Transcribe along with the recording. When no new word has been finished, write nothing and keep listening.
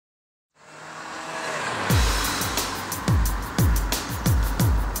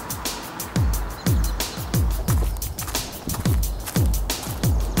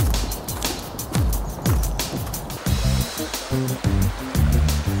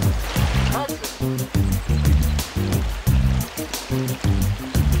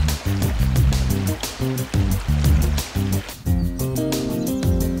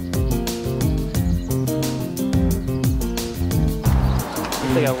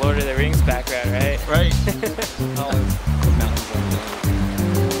Lord of the Rings background, right? Right. Oh, the mountains are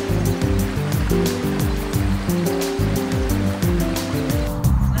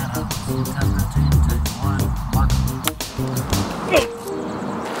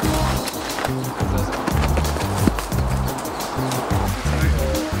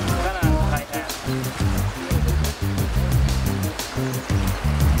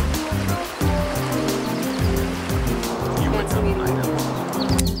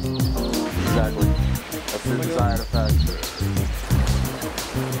Exactly. That's the desired effect.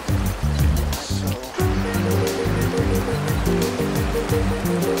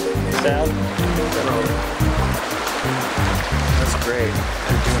 Sound? That's great.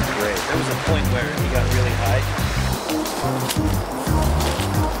 They're doing great. There was a point where he got really high.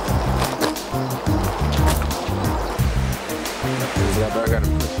 Yeah, but I gotta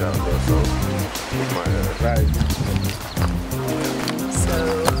push out though, so with my right.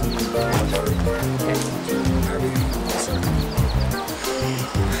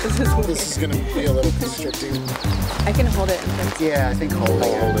 This is going to be a little constricting. I can hold it in place. Yeah, I think hold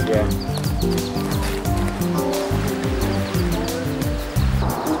it, yeah.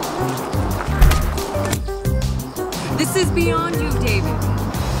 This is beyond you, David.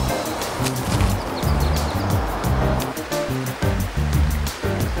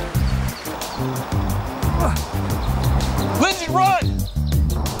 Lindsay, run!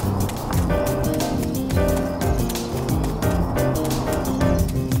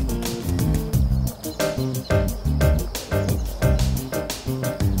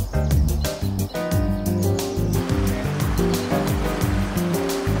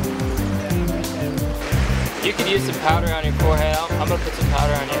 You could use some powder on your forehead. I'm gonna put some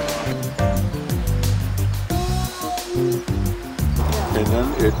powder on you. And then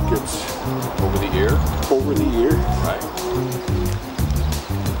it gets over the ear. Over the ear. Right.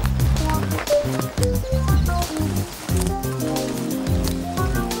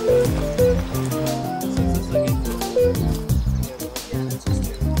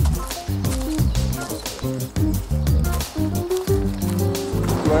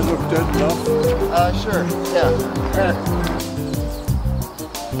 Do I look dead enough? Sure, yeah. Cut.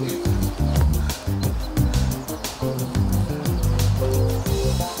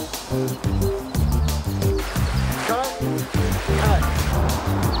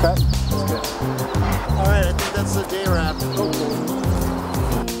 That's good. Alright, I think that's the day wrap.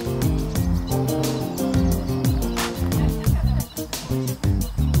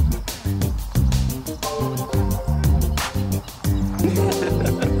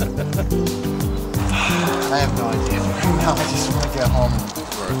 I have no idea. Now I just want to get home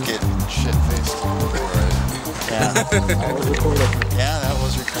and get shit-faced. Yeah. That was recorded. Yeah, that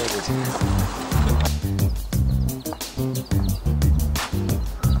was recorded.